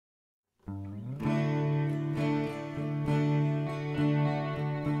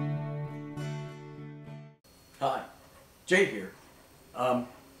Jay here.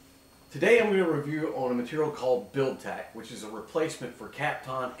 Today I'm going to review on a material called BuildTak, which is a replacement for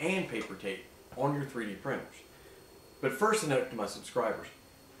Kapton and paper tape on your 3D printers. But first a note to my subscribers.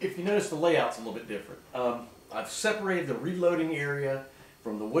 If you notice, the layout's a little bit different. I've separated the reloading area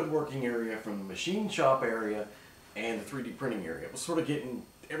from the woodworking area, from the machine shop area, and the 3D printing area. It was sort of getting,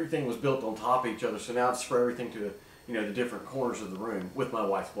 everything was built on top of each other, so now I've spread everything to the different corners of the room with my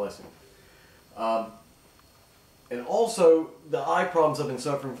wife's blessing. And also, the eye problems I've been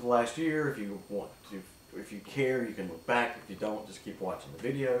suffering for the last year. If you want to, if you care, you can look back. If you don't, just keep watching the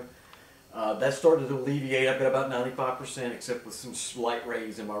video. That started to alleviate. I've got about 95%, except with some slight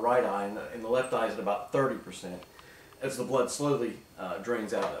rays in my right eye, and the left eye is at about 30%, as the blood slowly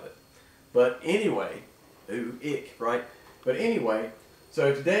drains out of it. But anyway, ooh, ick, right? But anyway,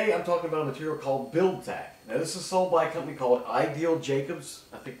 so today I'm talking about a material called BuildTak. Now this is sold by a company called Ideal Jacobs.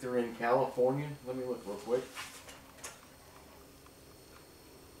 I think they're in California. Let me look real quick.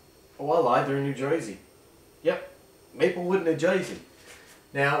 Oh, I lied, they're in New Jersey. Yep, Maplewood, New Jersey.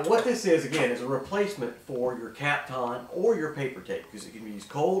 Now what this is, again, is a replacement for your Kapton or your paper tape, because it can be used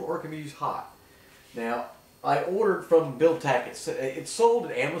cold or it can be used hot. Now, I ordered from BuildTak. It's sold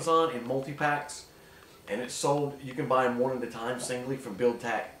at Amazon in multi-packs, and it's sold, you can buy them one at a time singly from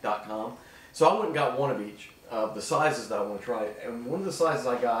BuildTak.com. So I went and got one of each of the sizes that I want to try. And one of the sizes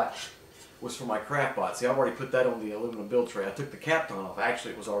I got was for my craft bot. See, I've already put that on the aluminum build tray. I took the Kapton off.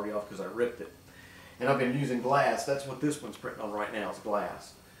 Actually, it was already off because I ripped it. And I've been using glass. That's what this one's printing on right now, is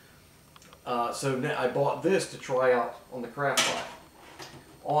glass. So now I bought this to try out on the craft bot.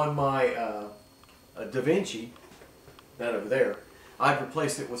 On my Da Vinci, that over there, I've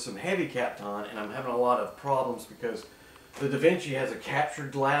replaced it with some heavy Kapton, and I'm having a lot of problems because the Da Vinci has a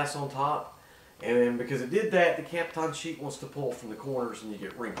captured glass on top, and because it did that, the Kapton sheet wants to pull from the corners and you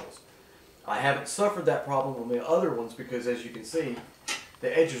get wrinkles. I haven't suffered that problem on the other ones because, as you can see,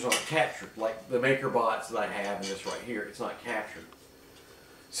 the edges aren't captured, like the maker bots that I have in this right here. It's not captured.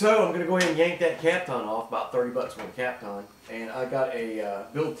 So I'm going to go ahead and yank that Kapton off, about 30 bucks for the Kapton, and I got a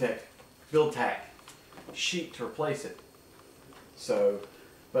BuildTak sheet to replace it. So,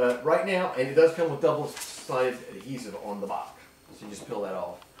 but right now, and it does come with double-sided adhesive on the box, so you just peel that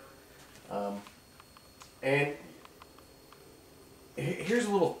off. And here's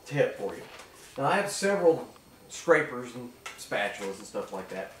a little tip for you. Now I have several scrapers and spatulas and stuff like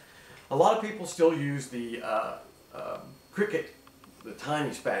that. A lot of people still use the Cricut, the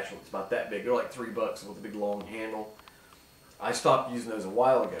tiny spatula. It's about that big. They're like $3 with a big long handle. I stopped using those a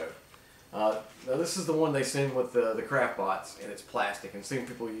while ago. Now this is the one they send with the craft bots, and it's plastic, and some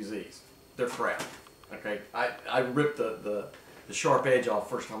people use these. They're crap. Okay, I ripped the sharp edge off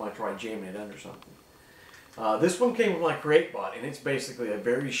first time I tried jamming it under something. This one came with my Create bot, and it's basically a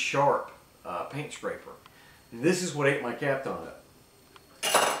very sharp paint scraper. And this is what ate my Kapton up.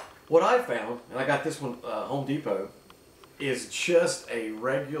 What I found, and I got this one Home Depot, is just a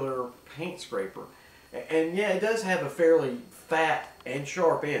regular paint scraper. And yeah, it does have a fairly fat and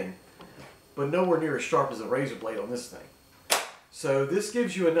sharp end, but nowhere near as sharp as a razor blade on this thing. So this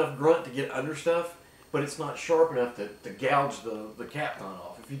gives you enough grunt to get under stuff, but it's not sharp enough to gouge the Kapton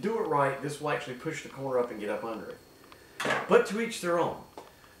off. If you do it right, this will actually push the corner up and get up under it. But to each their own.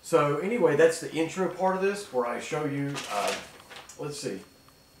 So anyway, that's the intro part of this, where I show you, let's see,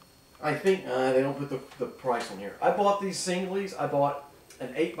 I think, they don't put the price on here. I bought these singlies. I bought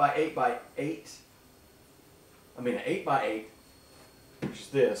an 8x8x8, an 8x8, which is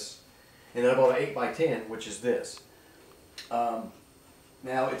this, and then I bought an 8x10, which is this. Now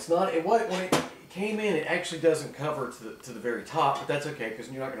it's not, when it came in, it actually doesn't cover to the very top, but that's okay because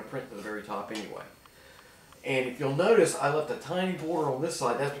you're not going to print to the very top anyway. And if you'll notice, I left a tiny border on this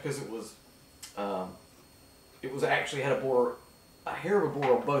side. That's because it was actually had a hair of a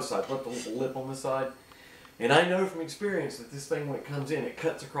border on both sides. Left a little lip on this side. And I know from experience that this thing, when it comes in, it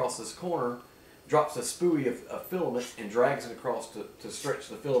cuts across this corner, drops a spooey of filament, and drags it across to stretch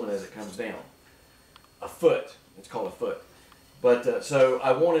the filament as it comes down. A foot. It's called a foot. But so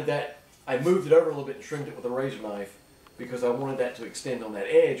I wanted that. I moved it over a little bit and trimmed it with a razor knife because I wanted that to extend on that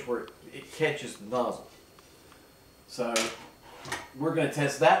edge where it catches the nozzle. So we're going to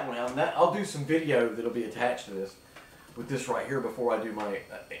test that one out. And I'll do some video that'll be attached to this with this right here before I do my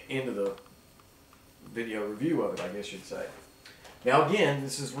end of the video review of it, I guess you'd say. Now again,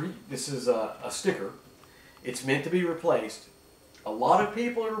 this is a sticker. It's meant to be replaced. A lot of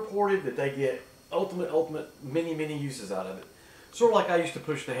people have reported that they get ultimate many uses out of it. Sort of like I used to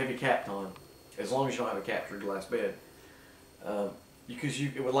push the heavy Kapton, as long as you don't have a captured glass bed, because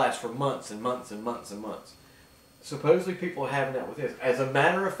it would last for months and months and months and months. Supposedly people are having that with this. As a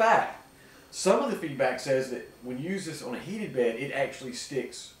matter of fact, Some of the feedback says that when you use this on a heated bed, it actually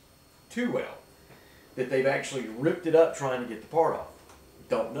sticks too well. That they've actually ripped it up trying to get the part off.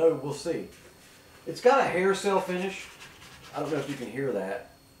 Don't know, we'll see. It's got a hair cell finish. I don't know if you can hear that.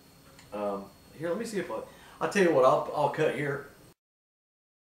 Here, let me see if I'll tell you what, I'll cut here.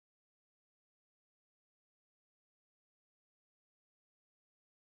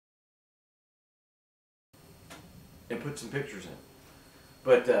 And put some pictures in.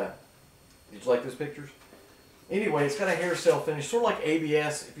 But, did you like those pictures? Anyway, it's got a hair cell finish, sort of like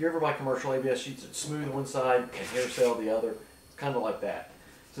ABS. If you ever buy commercial ABS sheets, it's smooth on one side and hair cell the other. It's kind of like that.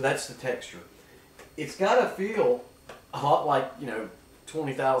 So that's the texture. It's got to feel a lot like,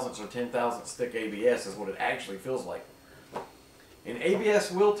 20 thousandths or 10 thousandths thick ABS is what it actually feels like. And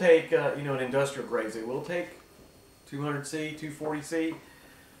ABS will take, in industrial grades, it will take 200C, 240C.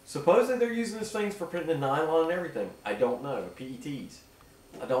 Supposedly they're using these things for printing in nylon and everything. I don't know. PETs.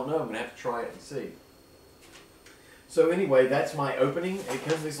 I don't know. I'm going to have to try it and see. So anyway, that's my opening. It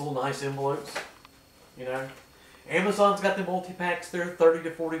comes in these little nice envelopes. Amazon's got the multi-packs. They're $30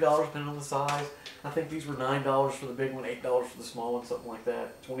 to $40 depending on the size. I think these were $9 for the big one, $8 for the small one, something like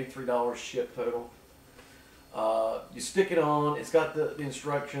that. $23 ship total. You stick it on. It's got the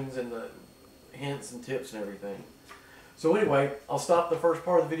instructions and the hints and tips and everything. So anyway, I'll stop the first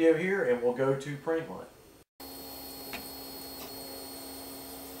part of the video here and we'll go to printing line.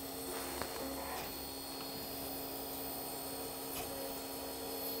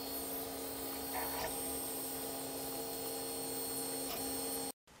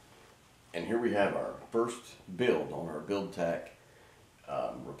 And here we have our first build on our BuildTak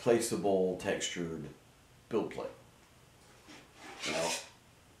replaceable textured build plate. Now,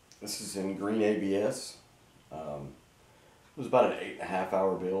 this is in green ABS. It was about an 8.5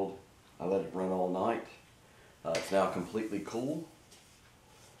 hour build. I let it run all night. It's now completely cool.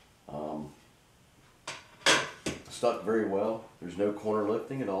 Stuck very well. There's no corner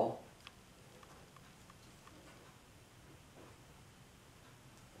lifting at all.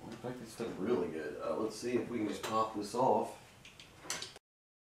 In fact, it's stuck really good. Let's see if we can just pop this off.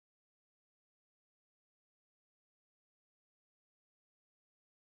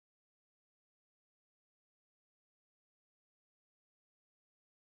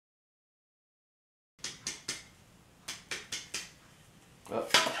 Oh,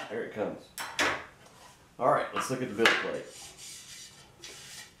 there it comes. Alright, let's look at the build plate.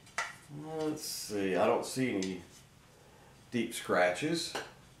 Let's see, I don't see any deep scratches.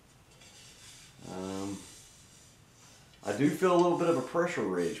 I do feel a little bit of a pressure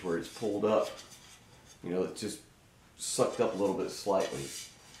ridge where it's pulled up. It's just sucked up a little bit slightly.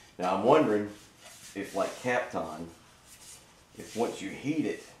 Now I'm wondering if, like Kapton, if once you heat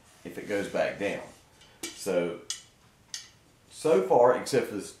it, if it goes back down. So far, except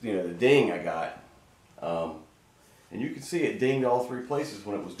for this, the ding I got, and you can see it dinged all three places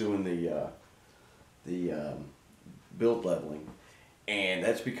when it was doing the build leveling. And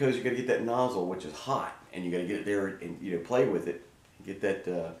that's because you got to get that nozzle, which is hot, and you got to get it there and play with it, and get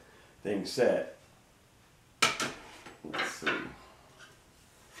that thing set. Let's see.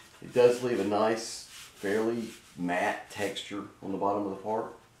 It does leave a nice, fairly matte texture on the bottom of the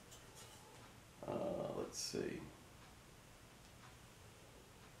part. Let's see.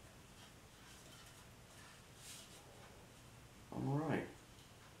 All right.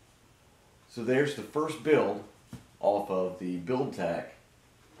 So there's the first build off of the BuildTak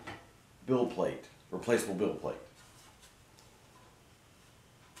build plate, replaceable build plate.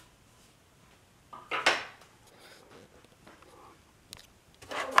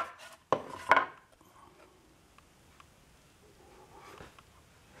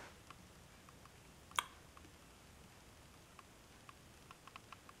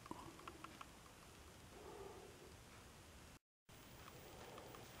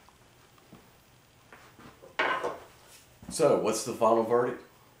 So, what's the final verdict?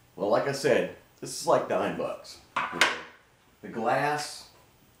 Well, like I said, this is like $9. The glass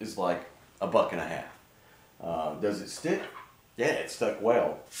is like $1.50. Does it stick? Yeah, it stuck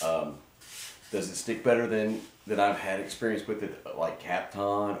well. Does it stick better than I've had experience with it, like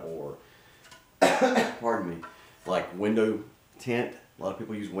Kapton or, pardon me, like window tint? A lot of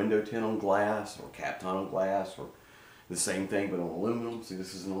people use window tint on glass or Kapton on glass, or the same thing but on aluminum. See,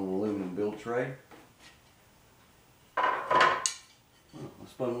 this is an aluminum build tray. I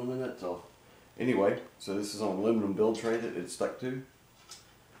spun one of the nuts off. Anyway, so this is on aluminum build tray that it's stuck to.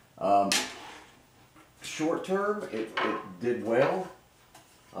 Short term, it did well.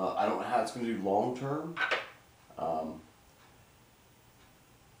 I don't know how it's going to do long term.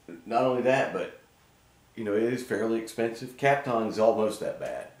 Not only that, but it is fairly expensive. Kapton is almost that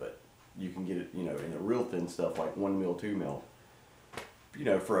bad, but you can get it, you know, in the real thin stuff like 1 mil, 2 mil, you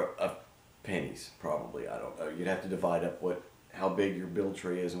know, for a pennies probably. I don't know. You'd have to divide up how big your build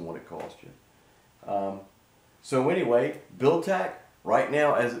tray is and what it costs you. So anyway, BuildTak right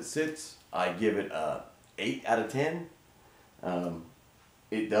now as it sits, I give it a 8 out of 10.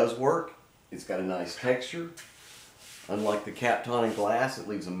 It does work. It's got a nice texture. Unlike the Kapton in glass, it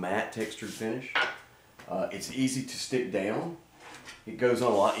leaves a matte textured finish. It's easy to stick down. It goes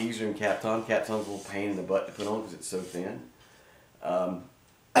on a lot easier than Kapton. Kapton's a little pain in the butt to put on because it's so thin. I'm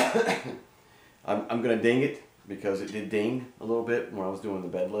going to ding it because it did ding a little bit when I was doing the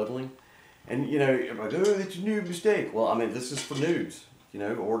bed leveling. And you know, everybody's like, oh, that's a noob mistake. Well, I mean, this is for noobs, you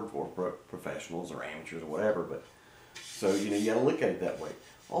know, or professionals or amateurs or whatever. But so, you know, you got to look at it that way.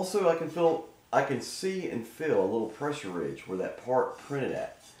 Also, I can see and feel a little pressure ridge where that part printed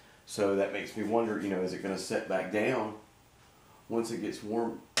at. So that makes me wonder, you know, is it going to set back down once it gets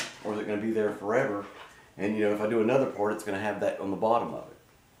warm, or is it going to be there forever? And you know, if I do another part, it's going to have that on the bottom of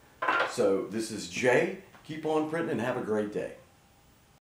it. So this is Jay. Keep on printing and have a great day.